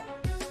available.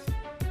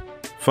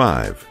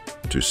 5.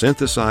 To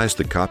synthesize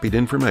the copied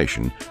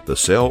information, the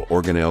cell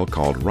organelle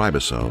called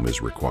ribosome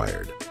is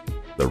required.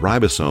 The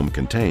ribosome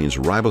contains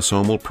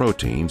ribosomal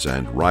proteins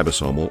and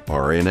ribosomal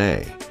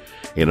RNA.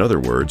 In other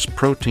words,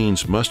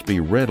 proteins must be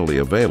readily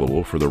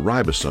available for the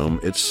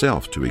ribosome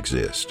itself to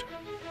exist.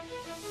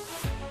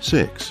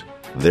 6.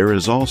 There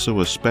is also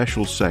a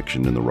special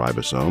section in the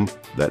ribosome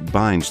that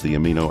binds the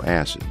amino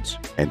acids,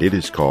 and it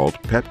is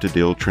called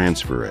peptidyl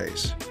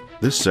transferase.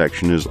 This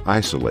section is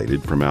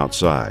isolated from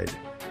outside.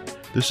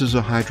 This is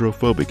a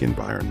hydrophobic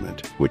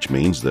environment, which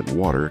means that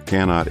water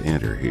cannot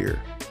enter here.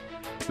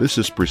 This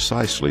is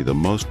precisely the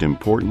most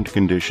important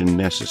condition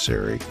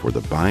necessary for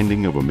the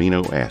binding of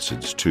amino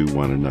acids to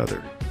one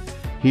another.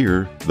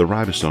 Here, the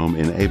ribosome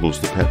enables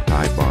the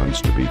peptide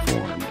bonds to be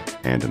formed,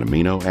 and an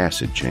amino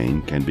acid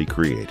chain can be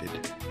created.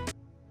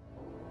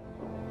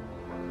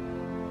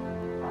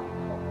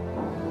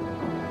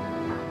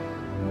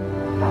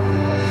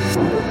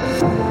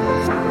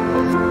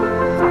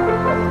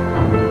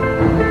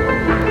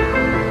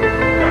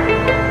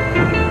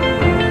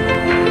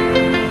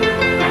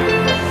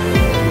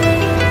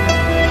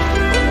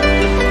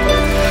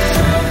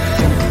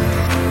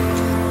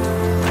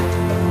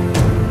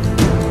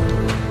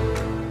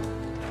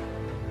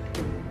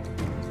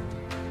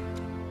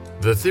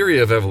 The theory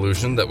of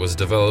evolution that was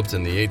developed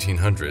in the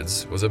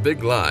 1800s was a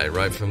big lie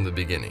right from the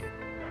beginning.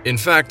 In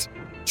fact,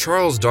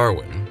 Charles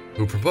Darwin,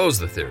 who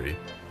proposed the theory,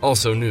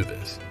 also knew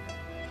this.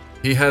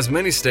 He has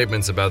many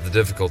statements about the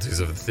difficulties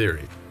of the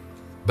theory,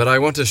 but I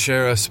want to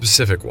share a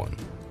specific one.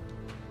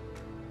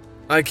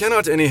 I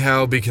cannot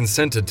anyhow be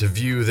consented to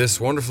view this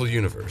wonderful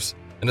universe,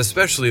 and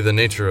especially the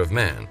nature of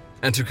man,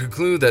 and to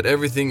conclude that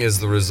everything is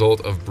the result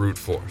of brute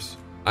force.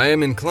 I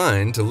am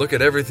inclined to look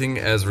at everything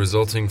as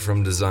resulting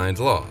from designed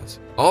laws.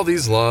 All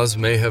these laws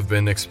may have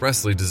been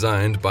expressly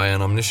designed by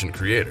an omniscient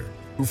creator,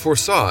 who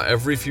foresaw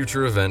every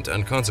future event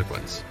and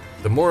consequence.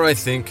 The more I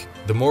think,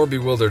 the more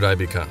bewildered I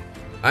become.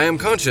 I am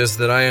conscious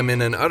that I am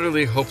in an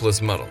utterly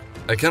hopeless muddle.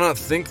 I cannot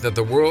think that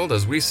the world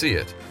as we see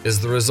it is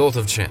the result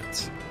of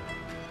chance.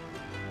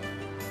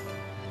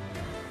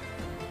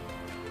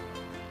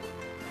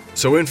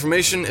 So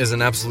information is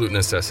an absolute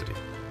necessity.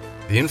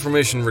 The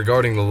information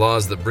regarding the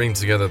laws that bring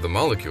together the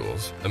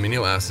molecules,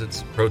 amino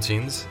acids,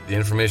 proteins, the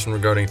information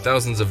regarding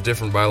thousands of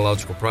different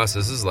biological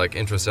processes like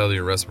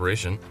intracellular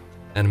respiration,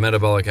 and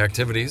metabolic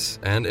activities,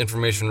 and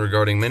information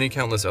regarding many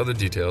countless other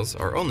details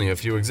are only a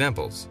few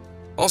examples.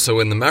 Also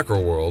in the macro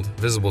world,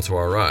 visible to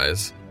our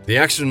eyes, the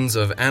actions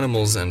of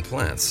animals and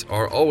plants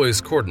are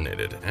always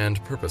coordinated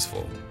and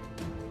purposeful.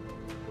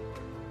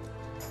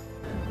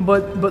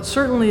 But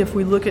certainly if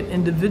we look at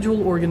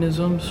individual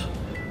organisms,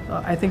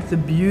 I think the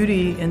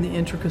beauty and the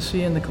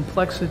intricacy and the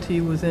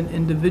complexity within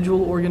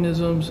individual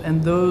organisms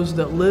and those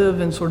that live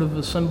in sort of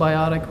a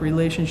symbiotic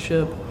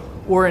relationship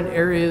or in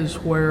areas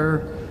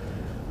where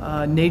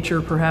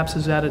nature perhaps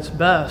is at its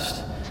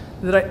best,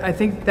 that I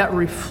think that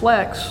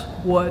reflects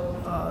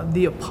what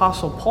the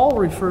Apostle Paul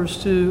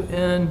refers to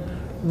in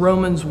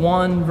Romans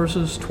 1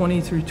 verses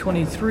 20 through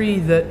 23,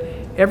 that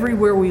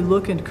everywhere we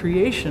look in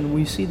creation,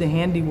 we see the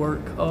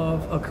handiwork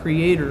of a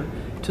creator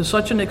to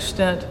such an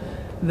extent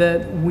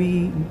that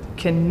we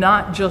can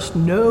not just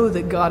know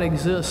that God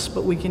exists,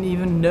 but we can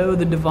even know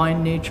the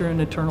divine nature and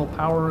eternal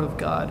power of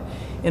God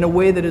in a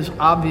way that is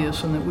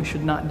obvious and that we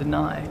should not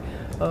deny.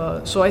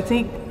 So I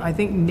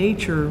think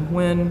nature,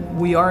 when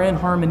we are in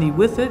harmony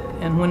with it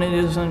and when it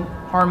is in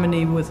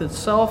harmony with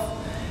itself,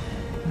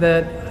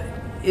 that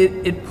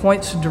it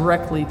points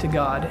directly to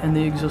God and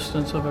the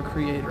existence of a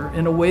creator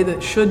in a way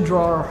that should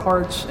draw our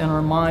hearts and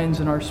our minds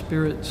and our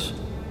spirits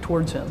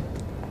towards him.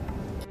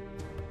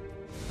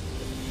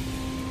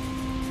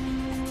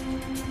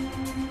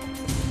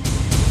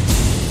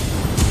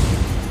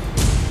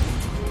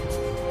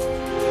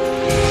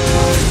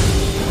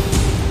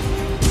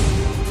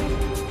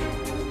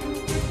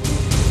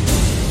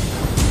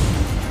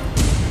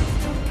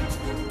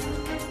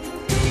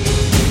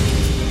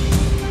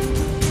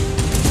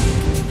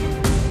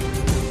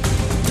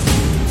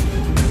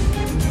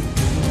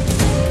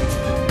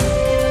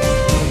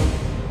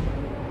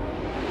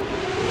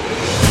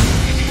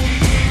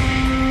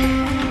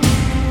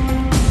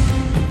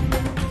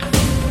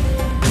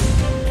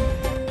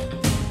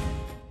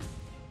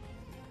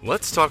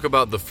 Let's talk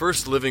about the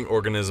first living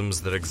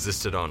organisms that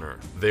existed on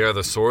Earth. They are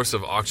the source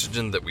of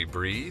oxygen that we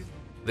breathe.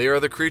 They are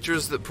the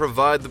creatures that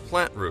provide the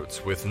plant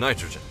roots with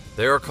nitrogen.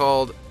 They are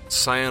called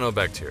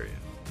cyanobacteria.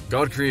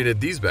 God created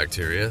these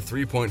bacteria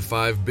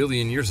 3.5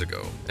 billion years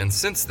ago, and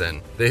since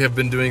then, they have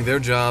been doing their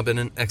job in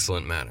an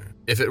excellent manner.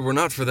 If it were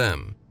not for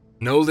them,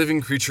 no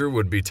living creature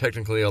would be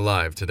technically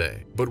alive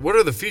today. But what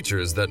are the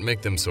features that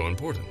make them so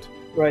important?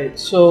 Right.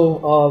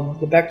 So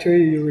the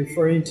bacteria you're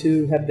referring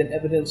to have been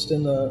evidenced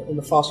in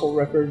the fossil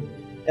record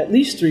at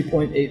least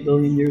 3.8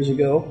 billion years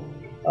ago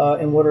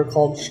in what are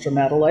called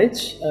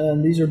stromatolites.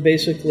 And these are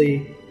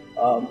basically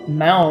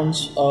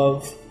mounds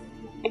of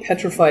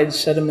petrified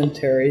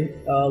sedimentary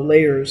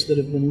layers that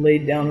have been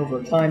laid down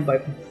over time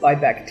by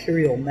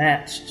bacterial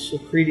mats,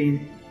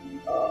 secreting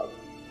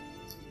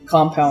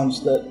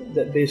compounds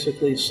that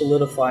basically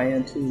solidify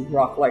into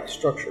rock-like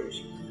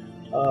structures.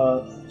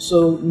 The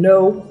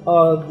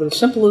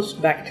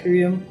simplest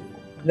bacterium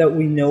that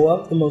we know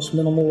of, the most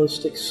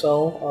minimalistic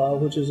cell,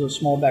 which is a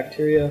small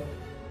bacteria,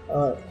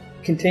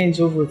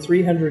 contains over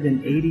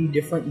 380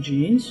 different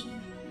genes.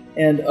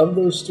 And of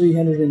those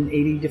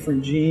 380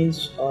 different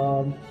genes,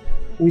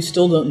 we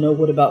still don't know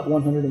what about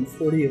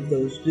 140 of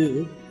those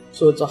do.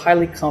 So it's a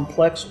highly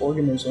complex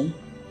organism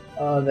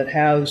that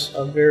has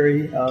a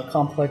very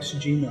complex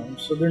genome.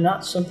 So they're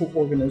not simple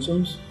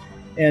organisms,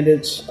 and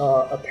it's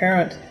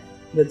apparent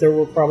that there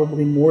were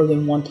probably more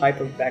than one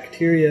type of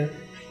bacteria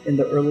in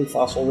the early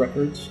fossil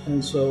records.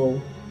 And so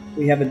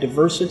we have a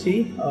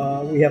diversity,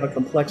 we have a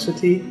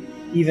complexity,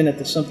 even at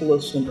the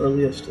simplest and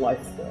earliest life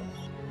forms.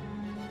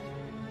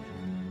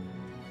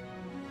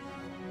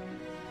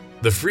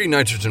 The free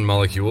nitrogen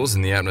molecules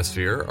in the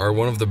atmosphere are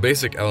one of the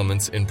basic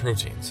elements in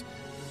proteins.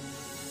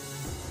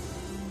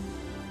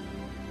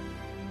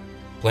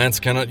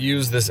 Plants cannot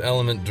use this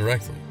element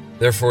directly.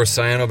 Therefore,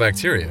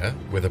 cyanobacteria,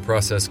 with a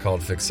process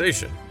called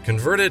fixation,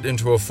 convert it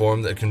into a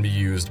form that can be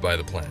used by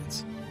the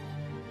plants.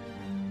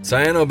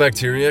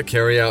 Cyanobacteria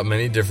carry out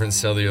many different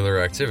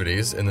cellular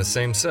activities in the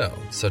same cell,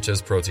 such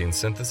as protein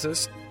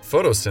synthesis,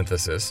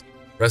 photosynthesis,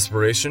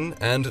 respiration,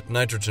 and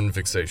nitrogen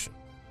fixation.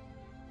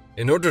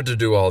 In order to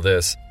do all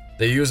this,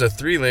 they use a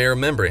three-layer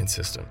membrane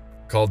system,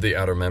 called the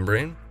outer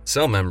membrane,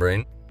 cell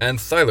membrane, and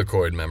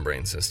thylakoid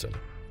membrane system.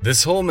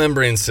 This whole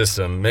membrane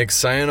system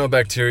makes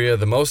cyanobacteria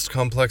the most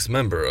complex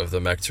member of the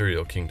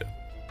bacterial kingdom.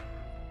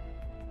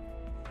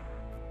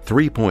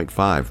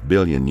 3.5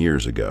 billion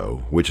years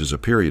ago, which is a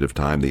period of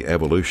time the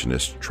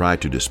evolutionists try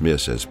to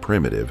dismiss as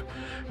primitive,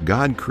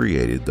 God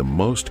created the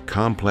most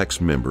complex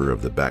member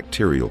of the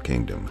bacterial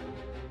kingdom.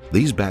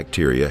 These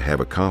bacteria have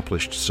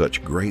accomplished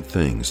such great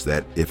things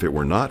that if it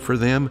were not for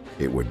them,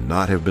 it would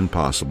not have been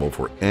possible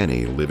for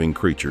any living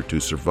creature to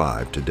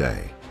survive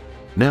today.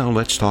 Now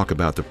let's talk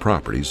about the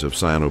properties of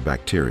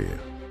cyanobacteria.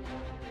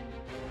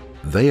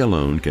 They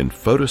alone can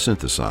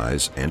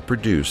photosynthesize and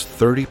produce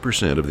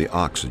 30% of the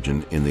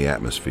oxygen in the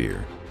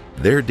atmosphere.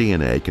 Their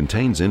DNA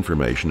contains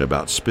information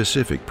about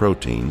specific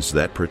proteins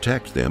that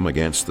protect them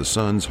against the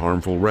sun's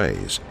harmful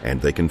rays, and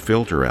they can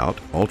filter out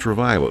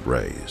ultraviolet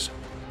rays.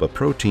 But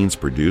proteins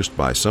produced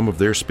by some of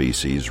their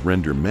species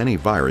render many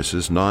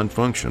viruses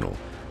non-functional,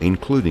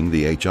 including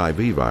the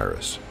HIV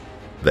virus.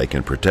 They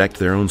can protect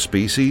their own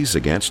species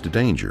against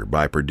danger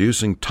by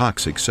producing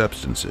toxic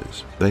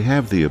substances. They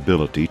have the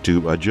ability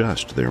to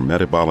adjust their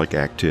metabolic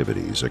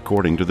activities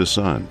according to the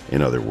sun.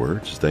 In other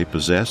words, they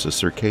possess a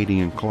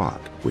circadian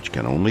clock, which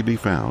can only be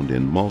found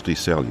in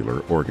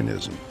multicellular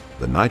organisms.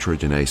 The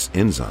nitrogenase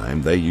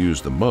enzyme they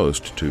use the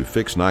most to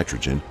fix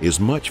nitrogen is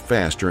much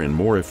faster and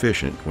more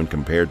efficient when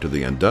compared to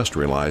the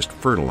industrialized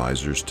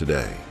fertilizers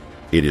today.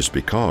 It is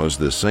because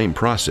this same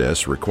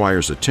process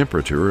requires a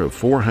temperature of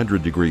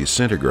 400 degrees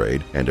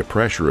centigrade and a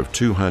pressure of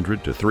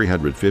 200 to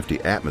 350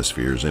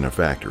 atmospheres in a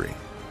factory,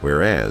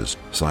 whereas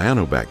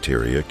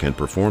cyanobacteria can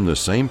perform the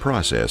same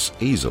process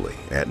easily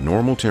at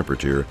normal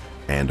temperature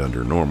and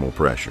under normal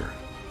pressure.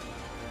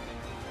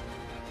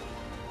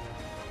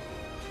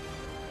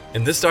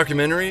 In this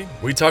documentary,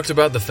 we talked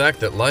about the fact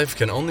that life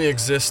can only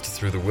exist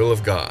through the will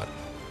of God,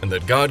 and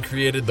that God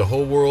created the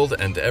whole world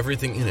and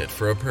everything in it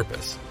for a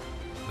purpose.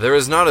 There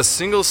is not a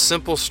single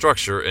simple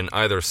structure in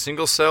either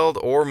single-celled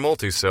or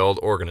multi-celled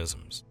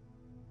organisms.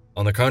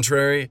 On the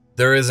contrary,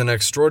 there is an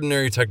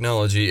extraordinary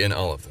technology in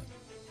all of them.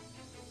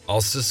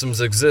 All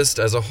systems exist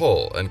as a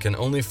whole and can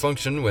only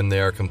function when they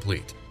are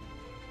complete.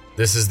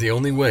 This is the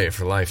only way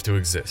for life to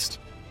exist.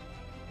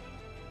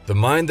 The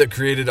mind that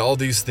created all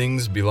these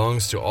things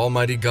belongs to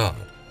Almighty God,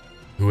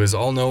 who is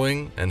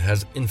all-knowing and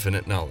has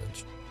infinite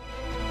knowledge.